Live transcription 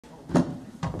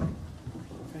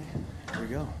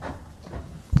go.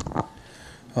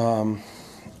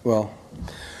 Well,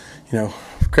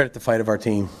 credit the fight of our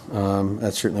team.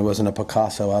 That certainly wasn't a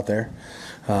Picasso out there.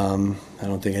 I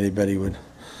don't think anybody would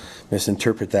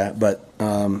misinterpret that, but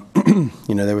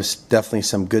there was definitely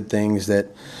some good things that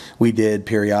we did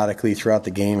periodically throughout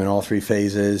the game in all three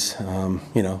phases.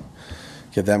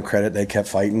 Give them credit; they kept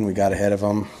fighting. We got ahead of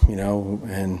them,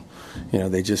 and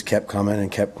they just kept coming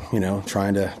and kept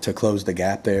trying to close the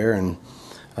gap there. And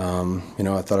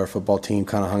I thought our football team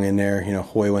kind of hung in there.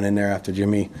 Hoy went in there after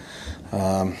Jimmy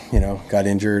got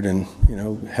injured and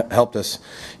helped us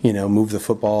move the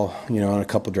football on a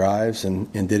couple drives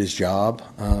and did his job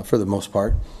for the most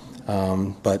part.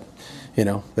 But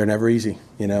they're never easy.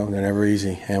 They're never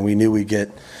easy, and we knew we'd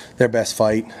get their best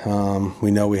fight.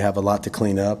 We know we have a lot to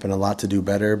clean up and a lot to do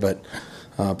better, but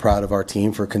proud of our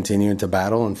team for continuing to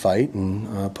battle and fight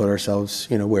and put ourselves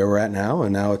where we're at now.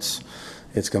 And now it's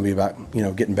going to be about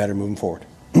getting better moving forward.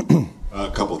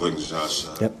 A couple of things, Josh.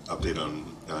 Yep.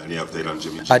 Any update on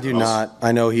Jimmy? I do not.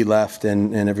 I know he left,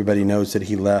 and everybody knows that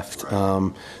he left.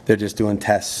 Right. They're just doing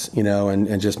tests,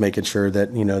 and just making sure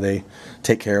that they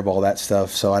take care of all that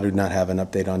stuff. So I do not have an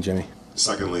update on Jimmy.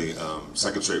 Secondly,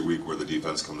 second straight week where the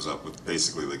defense comes up with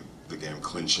basically the game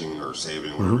clinching or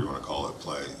saving, whatever you want to call it,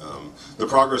 play. The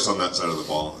progress on that side of the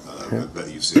ball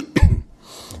that you've seen.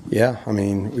 Yeah, I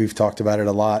mean, we've talked about it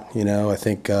a lot. I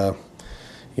think,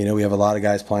 we have a lot of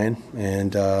guys playing,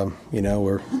 and,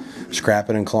 we're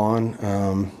scrapping and clawing.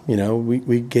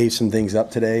 We gave some things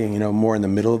up today, more in the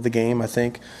middle of the game, I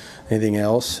think, anything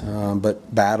else,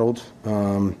 but battled.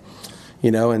 And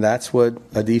that's what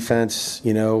a defense,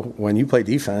 when you play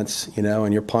defense,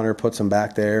 and your punter puts them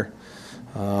back there,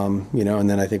 and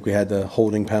then I think we had the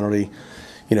holding penalty.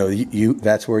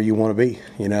 That's where you want to be.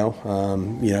 You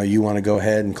want to go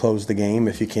ahead and close the game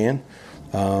if you can.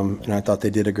 And I thought they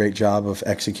did a great job of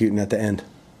executing at the end.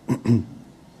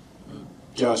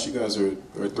 Josh, you guys are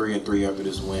 3-3 after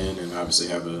this win, and obviously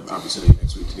have an opportunity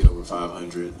next week to get over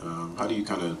 500. How do you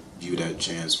kind of view that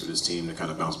chance for this team to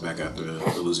kind of bounce back after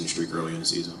the losing streak early in the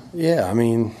season? Yeah, I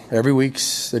mean, every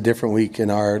week's a different week in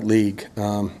our league.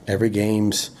 Every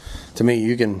game's, to me,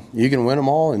 you can win them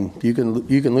all, and you can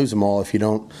lose them all if you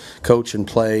don't coach and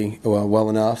play well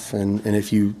enough. And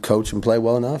if you coach and play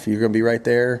well enough, you're going to be right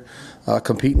there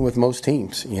competing with most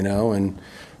teams. And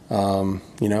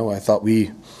I thought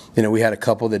we had a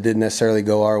couple that didn't necessarily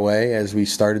go our way as we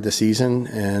started the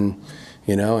season,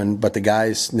 but the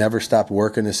guys never stopped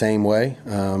working the same way.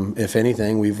 If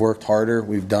anything, we've worked harder,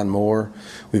 we've done more,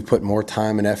 we've put more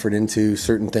time and effort into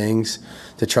certain things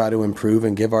to try to improve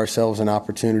and give ourselves an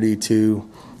opportunity to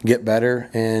get better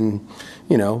and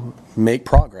make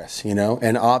progress.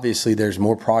 And obviously there's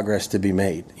more progress to be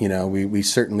made. We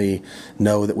certainly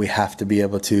know that we have to be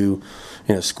able to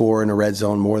score in the red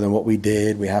zone more than what we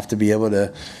did. We have to be able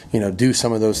to do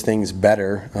some of those things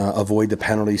better, avoid the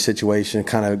penalty situation.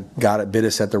 Kind of bit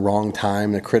us at the wrong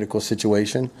time, the critical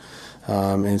situation,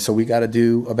 and so we got to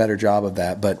do a better job of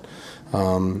that. But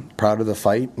proud of the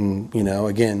fight, and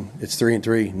again, it's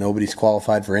 3-3. Nobody's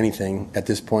qualified for anything at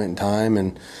this point in time,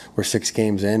 and we're 6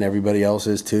 games in. Everybody else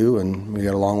is too, and we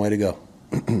got a long way to go.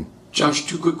 Josh,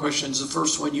 2 quick questions. The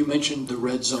first one, you mentioned the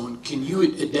red zone. Can you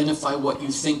identify what you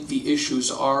think the issues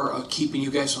are keeping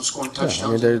you guys from scoring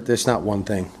touchdowns? There's not one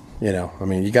thing.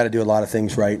 You got to do a lot of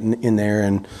things right in there,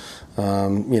 and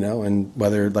and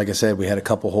whether, like I said, we had a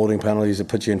couple holding penalties that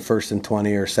put you in 1st and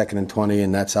 20 or 2nd and 20,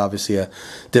 and that's obviously a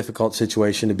difficult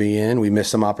situation to be in. We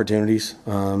missed some opportunities,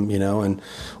 and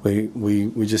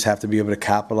we just have to be able to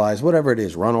capitalize, whatever it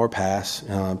is, run or pass,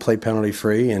 play penalty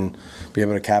free, and be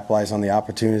able to capitalize on the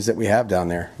opportunities that we have down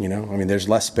there. There's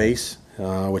less space,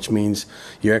 which means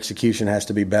your execution has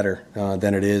to be better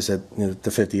than it is at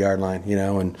the 50-yard line,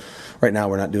 and right now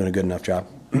we're not doing a good enough job.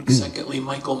 Secondly,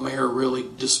 Michael Mayer really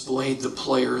displayed the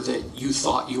player that you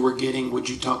thought you were getting. Would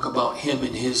you talk about him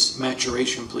and his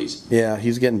maturation, please? Yeah,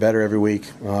 he's getting better every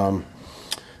week.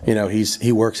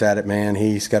 He works at it, man.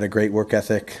 He's got a great work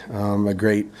ethic, a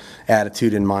great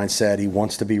attitude and mindset. He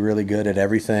wants to be really good at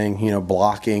everything,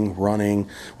 blocking, running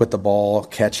with the ball,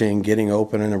 catching, getting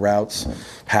open in the routes,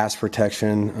 pass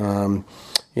protection.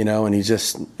 And he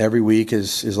just, every week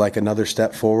is like another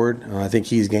step forward. I think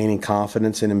he's gaining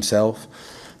confidence in himself.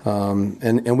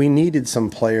 And we needed some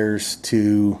players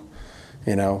to,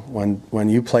 when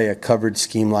you play a covered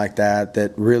scheme like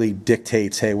that really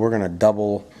dictates, hey, we're going to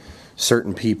double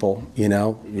certain people. You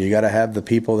got to have the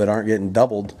people that aren't getting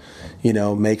doubled,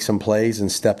 make some plays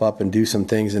and step up and do some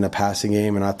things in a passing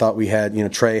game. And I thought we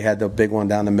had, Trey had the big one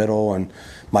down the middle, and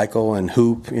Michael and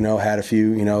Hoop, had a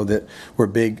few, that were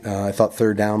big, I thought,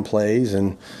 third down plays.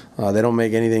 And they don't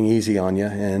make anything easy on you.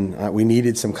 And we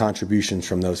needed some contributions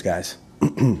from those guys.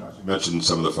 You mentioned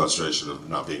some of the frustration of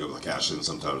not being able to cash in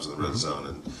sometimes in the red zone.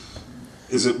 And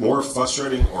is it more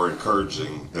frustrating or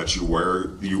encouraging that you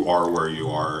are where you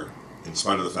are, in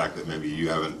spite of the fact that maybe you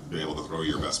haven't been able to throw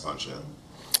your best punch yet?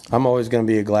 I'm always going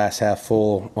to be a glass half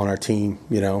full on our team.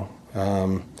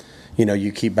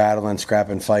 You keep battling,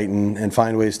 scrapping, fighting, and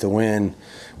find ways to win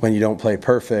when you don't play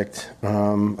perfect.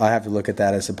 I have to look at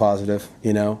that as a positive,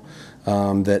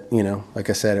 that, like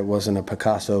I said, it wasn't a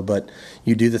Picasso, but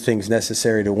you do the things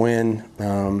necessary to win,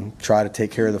 try to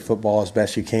take care of the football as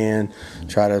best you can,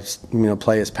 try to,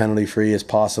 play as penalty-free as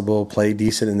possible, play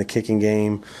decent in the kicking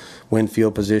game, win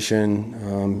field position,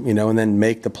 and then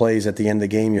make the plays at the end of the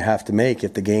game you have to make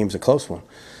if the game's a close one.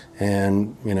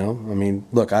 And,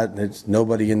 look, there's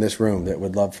nobody in this room that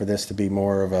would love for this to be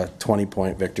more of a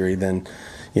 20-point victory than,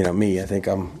 me. I think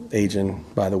I'm aging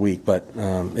by the week, but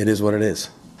it is what it is.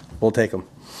 We'll take them.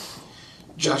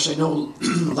 Josh, I know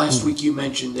last week you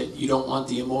mentioned that you don't want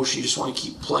the emotion, you just want to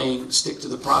keep playing, stick to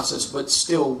the process, but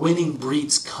still winning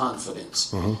breeds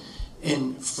confidence. Mm-hmm.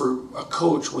 And for a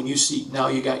coach, when you see now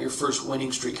you got your first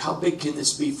winning streak, how big can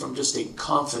this be from just a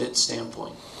confidence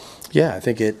standpoint? Yeah, I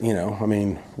think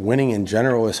winning in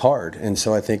general is hard. And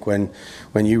so I think when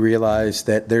you realize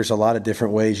that there's a lot of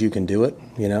different ways you can do it,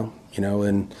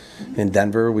 in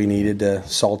Denver we needed to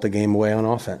salt the game away on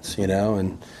offense,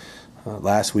 and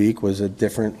last week was a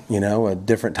different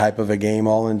type of a game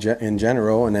all in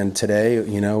general. And then today,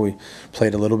 we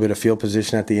played a little bit of field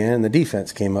position at the end. The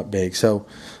defense came up big. So,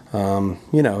 you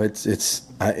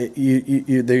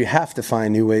have to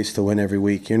find new ways to win every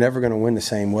week. You're never going to win the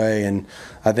same way. And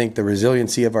I think the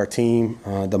resiliency of our team,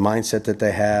 the mindset that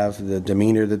they have, the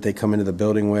demeanor that they come into the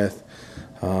building with,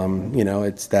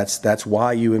 that's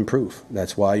why you improve.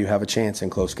 That's why you have a chance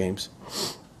in close games.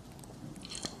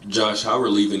 Josh, how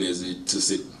relieving is it to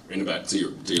sit in the back to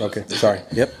your okay, left? sorry.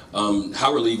 Yep.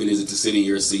 How relieving is it to sit in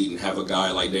your seat and have a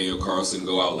guy like Daniel Carlson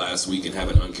go out last week and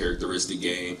have an uncharacteristic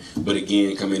game, but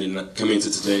again come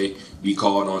into today, be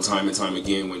called on time and time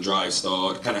again when drives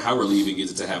stalled? Kind of how relieving is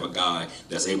it to have a guy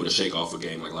that's able to shake off a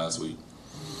game like last week?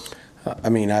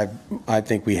 I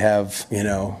think we have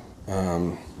the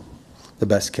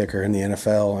best kicker in the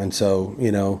NFL, and so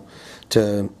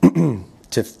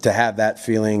to have that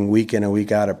feeling week in and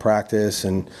week out of practice,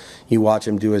 and you watch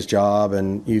him do his job,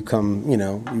 and you come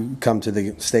to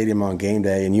the stadium on game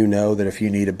day, and that if you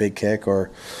need a big kick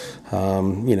or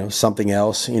something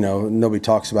else, nobody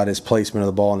talks about his placement of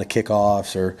the ball in the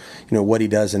kickoffs or what he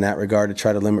does in that regard to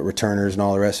try to limit returners and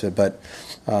all the rest of it.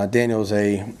 But Daniel's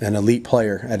an elite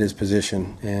player at his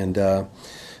position, and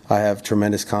I have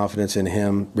tremendous confidence in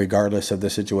him, regardless of the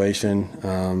situation,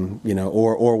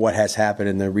 or what has happened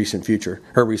in the recent future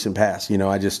or recent past. I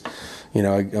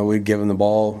would give him the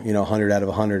ball, 100 out of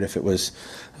 100 if it was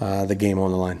the game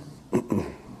on the line.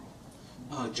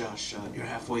 Josh, you're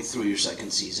halfway through your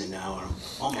second season now, or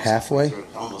almost halfway.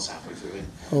 Almost halfway through it.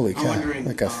 Holy cow!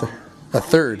 Like a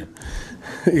third.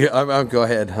 Yeah, go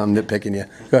ahead. I'm nitpicking you.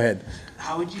 Go ahead.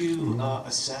 How would you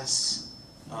assess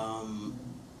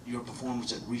your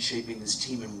performance at reshaping this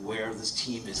team and where this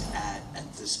team is at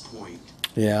this point?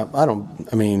 Yeah, I don't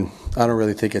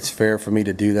really think it's fair for me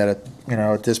to do that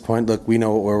at this point. Look, we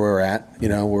know where we're at.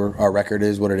 Our record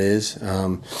is what it is.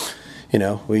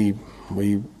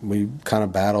 We kind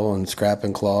of battle and scrap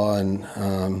and claw and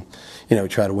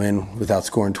try to win without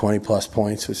scoring 20+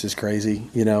 points, which is crazy.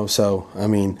 So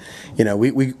we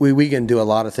can do a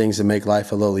lot of things to make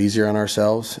life a little easier on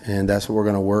ourselves, and that's what we're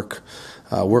going to work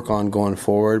on going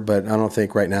forward. But I don't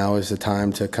think right now is the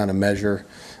time to kind of measure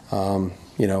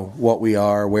what we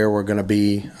are, where we're going to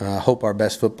be. Hope our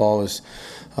best football is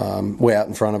way out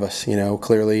in front of us,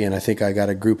 clearly. And I think I got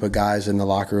a group of guys in the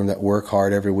locker room that work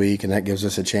hard every week, and that gives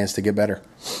us a chance to get better.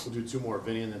 We'll do two more,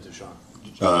 Vinny and then Deshaun.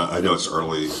 I know it's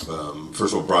early.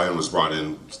 First of all, Brian was brought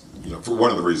in, for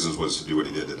one of the reasons was to do what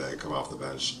he did today, come off the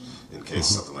bench in case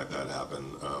something like that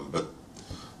happened. But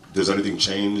does anything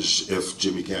change if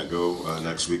Jimmy can't go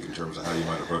next week in terms of how you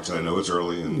might approach it? I know it's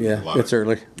early. And it's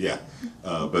early. Yeah,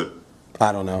 but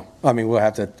I don't know. We'll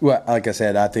have to. Well, like I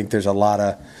said, I think there's a lot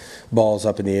of balls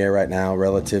up in the air right now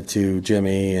relative to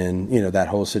Jimmy and that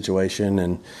whole situation,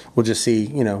 and we'll just see.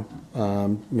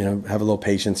 Have a little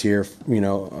patience here,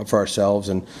 for ourselves,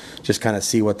 and just kind of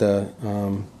see what the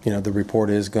the report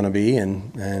is going to be,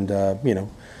 and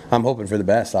I'm hoping for the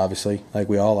best, obviously, like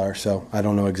we all are. So I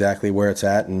don't know exactly where it's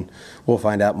at, and we'll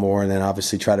find out more, and then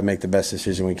obviously try to make the best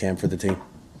decision we can for the team.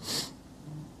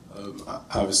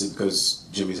 Obviously, because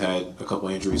Jimmy's had a couple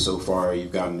injuries so far,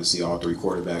 you've gotten to see all three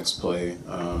quarterbacks play.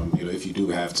 If you do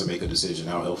have to make a decision,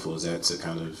 how helpful is that to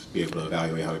kind of be able to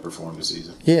evaluate how they perform this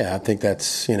season? Yeah, I think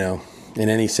that's, in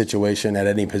any situation, at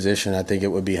any position, I think it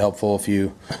would be helpful if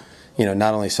you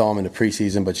not only saw him in the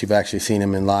preseason, but you've actually seen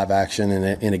him in live action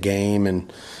in a game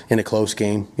and in a close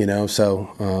game,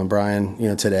 So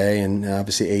Brian, today, and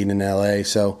obviously Aiden in LA.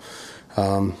 So,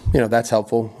 that's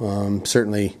helpful.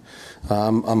 Certainly,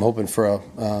 I'm hoping for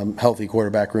a healthy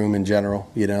quarterback room in general,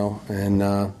 and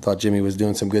thought Jimmy was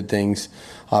doing some good things,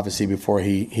 obviously, before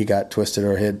he got twisted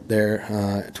or hit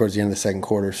there towards the end of the second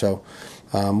quarter. So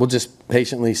we'll just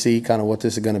patiently see kind of what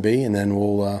this is going to be, and then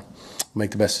we'll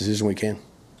make the best decision we can.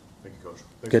 Thank you, Coach.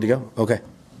 Good to go? Okay.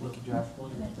 Yeah.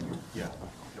 Yeah,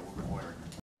 we're going right.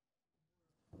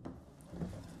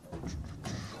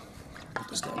 Put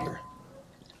this down here.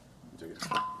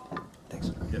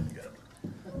 Thanks. Yep, you got it.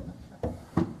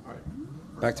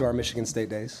 Back to our Michigan State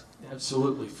days.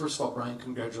 Absolutely. First of all, Brian,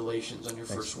 congratulations on your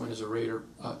first win as a Raider.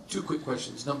 Two quick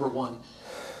questions. Number one,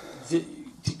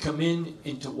 to come in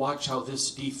and to watch how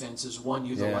this defense has won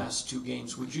you the last two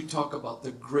games, would you talk about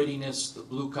the grittiness, the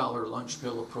blue-collar lunch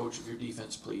pill approach of your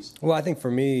defense, please? Well, I think for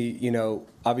me,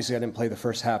 obviously I didn't play the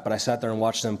first half, but I sat there and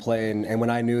watched them play, and when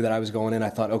I knew that I was going in, I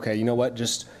thought, okay, you know what,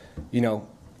 just,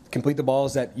 complete the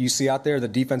balls that you see out there. The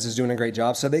defense is doing a great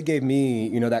job. So they gave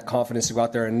me, that confidence to go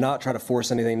out there and not try to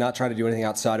force anything, not try to do anything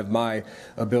outside of my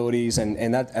abilities.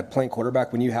 And that at playing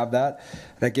quarterback, when you have that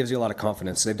gives you a lot of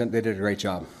confidence. They did a great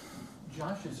job.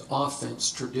 Josh's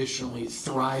offense traditionally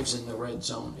thrives in the red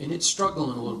zone, and it's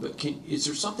struggling a little bit. Is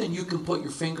there something you can put your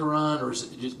finger on, or is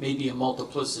it just maybe a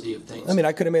multiplicity of things? I mean,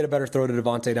 I could have made a better throw to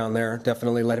Devontae down there.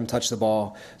 Definitely let him touch the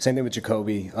ball. Same thing with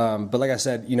Jacoby. But like I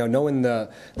said, knowing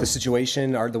the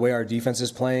situation, the way our defense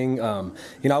is playing,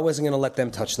 I wasn't going to let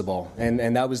them touch the ball.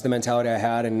 And that was the mentality I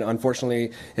had. And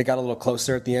unfortunately, it got a little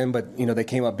closer at the end, but, they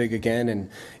came up big again. And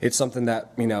it's something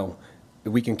that,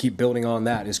 we can keep building on.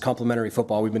 That is complementary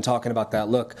football. We've been talking about that.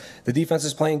 Look, the defense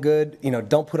is playing good.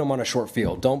 Don't put them on a short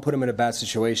field. Don't put them in a bad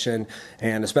situation.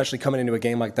 And especially coming into a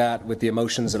game like that with the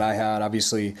emotions that I had,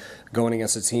 obviously going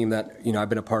against a team that, I've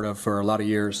been a part of for a lot of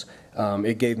years,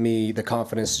 it gave me the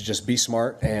confidence to just be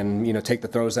smart and, take the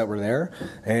throws that were there.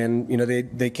 And,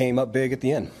 they came up big at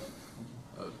the end.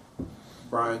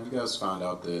 Brian, you guys found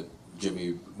out that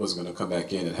Jimmy wasn't going to come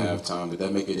back in at halftime. Did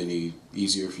that make it any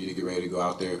easier for you to get ready to go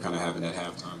out there, kind of having that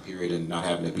halftime period and not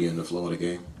having to be in the flow of the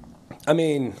game? I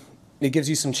mean, it gives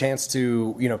you some chance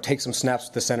to, take some snaps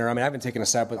with the center. I mean, I haven't taken a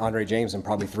snap with Andre James in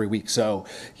probably 3 weeks. So,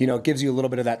 it gives you a little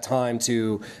bit of that time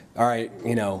to, all right,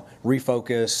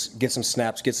 refocus, get some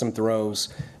snaps, get some throws.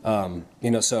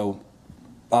 So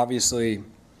obviously,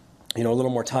 a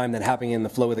little more time than happening in the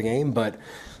flow of the game. But,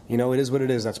 it is what it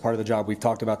is. That's part of the job. We've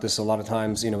talked about this a lot of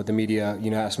times, with the media.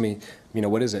 Ask me,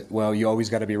 what is it? Well, you always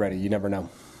got to be ready. You never know.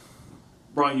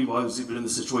 Brian, you've obviously been in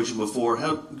this situation before.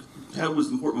 How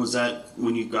important was that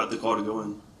when you got the call to go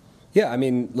in? Yeah, I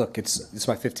mean, look, it's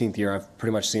my 15th year. I've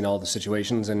pretty much seen all the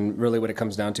situations, and really what it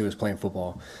comes down to is playing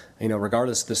football.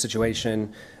 Regardless of the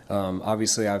situation,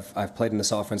 obviously I've played in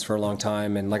this offense for a long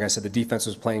time, and like I said, the defense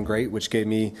was playing great, which gave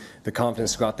me the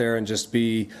confidence to go out there and just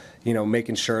be,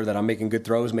 making sure that I'm making good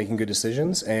throws, making good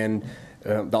decisions, and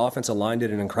the offense line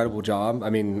did an incredible job. I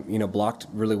mean, blocked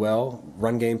really well,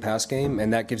 run game, pass game,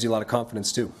 and that gives you a lot of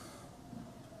confidence too.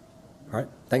 All right,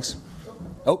 thanks.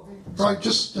 Oh, Brian,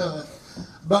 just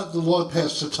about the long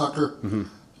pass to Tucker,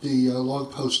 the long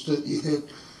post that you hit.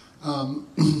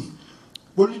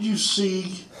 What did you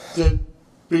see that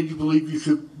made you believe you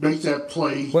could make that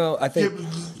play? Well, I think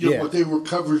given what they were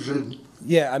covered in.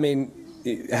 Yeah, I mean,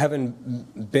 having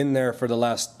been there for the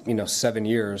last 7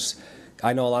 years,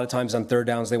 I know a lot of times on third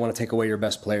downs they want to take away your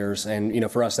best players,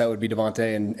 and for us that would be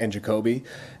Devontae and Jacoby,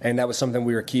 and that was something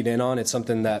we were keyed in on. It's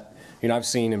something that I've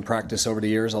seen in practice over the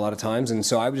years a lot of times, and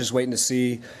so I was just waiting to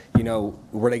see,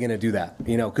 were they going to do that?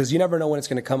 Because you never know when it's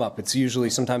going to come up. It's usually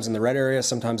sometimes in the red area,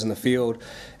 sometimes in the field,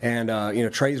 and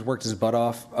Trey's worked his butt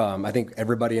off. I think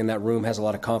everybody in that room has a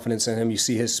lot of confidence in him. You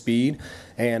see his speed,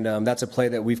 and that's a play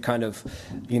that we've kind of,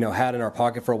 had in our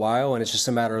pocket for a while, and it's just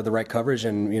a matter of the right coverage,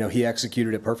 and he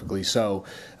executed it perfectly. So,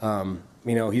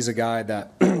 he's a guy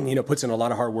that puts in a lot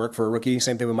of hard work for a rookie.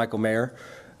 Same thing with Michael Mayer.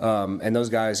 And those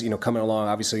guys, coming along,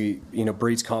 obviously,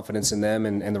 breeds confidence in them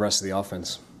and the rest of the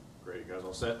offense. Great, you guys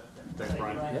all set? Thanks,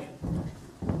 Brian. Yep.